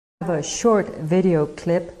a short video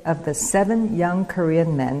clip of the 7 young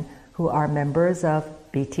Korean men who are members of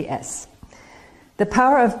BTS. The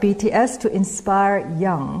power of BTS to inspire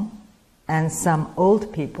young and some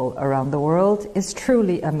old people around the world is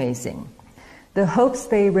truly amazing. The hopes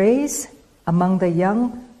they raise among the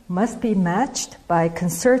young must be matched by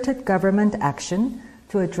concerted government action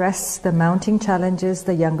to address the mounting challenges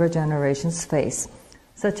the younger generations face,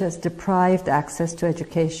 such as deprived access to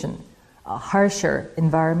education, a harsher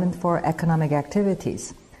environment for economic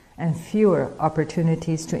activities, and fewer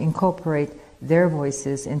opportunities to incorporate their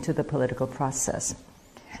voices into the political process.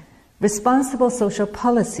 Responsible social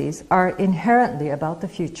policies are inherently about the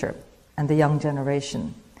future and the young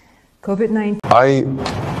generation. COVID-19. I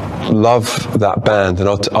love that band, and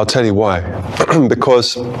I'll tell you why.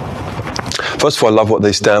 Because, first of all, I love what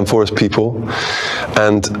they stand for as people,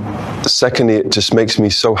 and secondly, it just makes me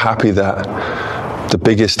so happy that the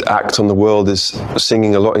biggest act on the world is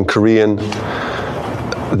singing a lot in Korean.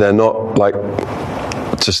 They're not like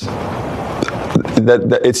just.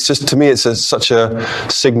 It's just, to me, it's such a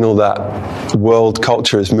signal that world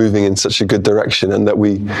culture is moving in such a good direction, and that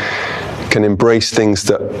we can embrace things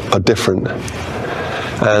that are different.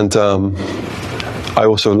 And I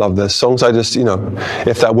also love their songs. I just,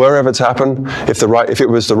 if that were ever to happen, if it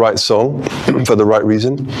was the right song for the right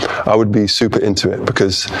reason, I would be super into it,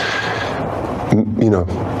 because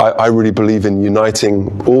I really believe in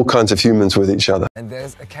uniting all kinds of humans with each other. And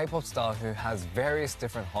there's a K-pop star who has various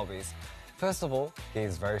different hobbies. First of all,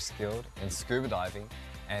 he's very skilled in scuba diving,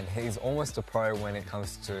 and he's almost a pro when it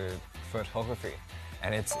comes to photography.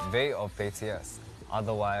 And it's V of BTS,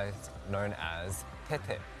 otherwise known as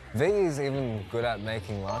Tete. V is even good at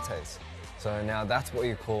making lattes. So now that's what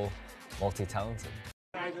you call multi-talented.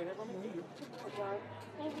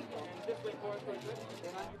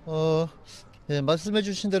 말씀해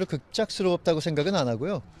주신 대로 급작스럽다고 생각은 안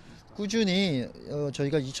하고요. 꾸준히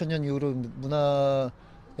저희가 2000년 이후로 문화의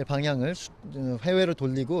방향을 해외로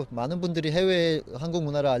돌리고, 많은 분들이 해외 한국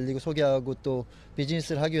문화를 알리고 소개하고 또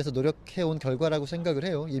비즈니스를 하기 위해서 노력해온 결과라고 생각을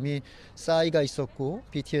해요. 이미 싸이가 있었고,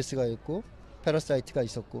 BTS가 있고, 패러사이트가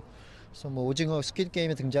있었고, 그래서 뭐 오징어 스퀴드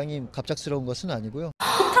게임의 등장이 갑작스러운 것은 아니고요.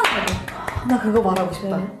 나 그거 말하고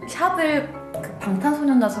싶다. 샵을 그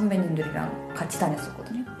방탄소년단 선배님들이랑 같이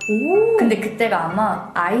다녔었거든요. 오. 근데 그때가 아마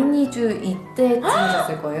아이니주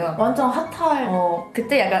이때쯤이셨을 거예요. 완전 핫할.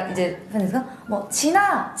 그때 약간 이제 팬에서 뭐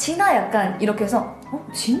진아 약간 이렇게 해서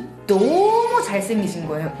진? 너무 잘생기신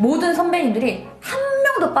거예요. 모든 선배님들이 한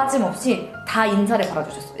명도 빠짐없이 다 인사를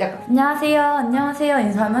받아주셨어요. 약간 안녕하세요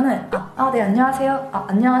인사하면은 네 안녕하세요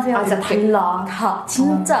안녕하세요. 진짜 달라.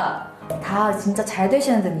 다 진짜 잘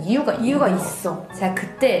되시는 데는 이유가 있어. 제가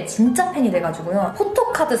그때 진짜 팬이 돼가지고요.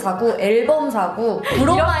 포토카드 사고, 앨범 사고,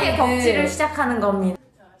 이렇게 덕질을 시작하는 겁니다.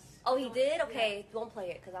 Oh, he did? Okay, won't play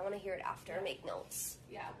it because I want to hear it after. Make notes.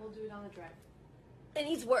 Yeah, we'll do it on the drive. It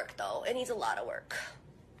needs work though. It needs a lot of work.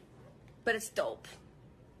 But it's dope.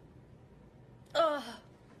 Ugh.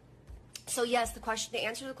 So yes, the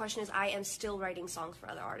answer to the question is I am still writing songs for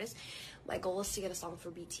other artists. My goal is to get a song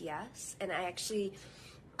for BTS, and I actually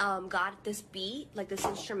got this beat, like this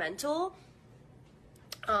instrumental,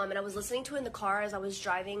 and I was listening to it in the car as I was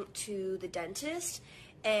driving to the dentist,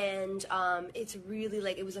 and it's really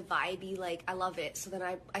like, it was a vibey, like I love it. So then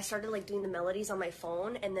I started like doing the melodies on my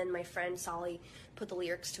phone, and then my friend Sally put the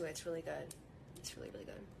lyrics to it. It's really good. It's really, really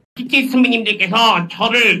good. BTS 선배님들께서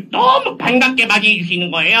저를 너무 반갑게 맞이해 주시는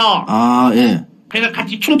거예요. 아, 예. 그래서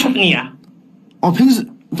같이 춤췄습니다.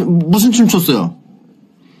 무슨 춤 췄어요?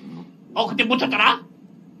 그때 못 췄더라?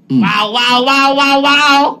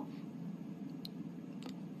 와우.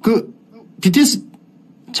 BTS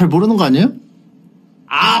잘 모르는 거 아니에요?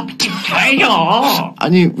 BTS 잘해요.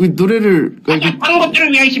 아니, 노래를. 작은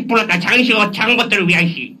것들을 위한 시 불렀다. 작은 것들을 위한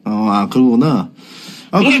시. 그러구나.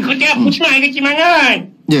 근데 그때가 보시면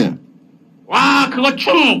알겠지만은. 예. 와, 그거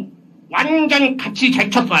춤 완전 같이 잘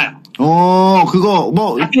췄어요. 그거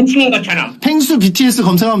같은 춤인 것처럼. 펭수 BTS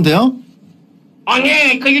검색하면 돼요?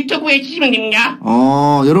 네, 그 유튜브에 치시면 됩니다.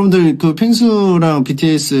 여러분들 그 펭수랑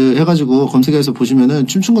BTS 해가지고 검색해서 보시면은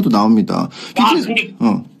춤춘 것도 나옵니다. BTS, 근데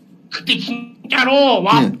그때 진짜로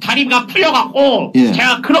다리가 풀려갖고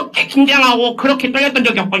제가 그렇게 긴장하고 그렇게 떨렸던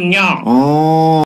적이 없거든요.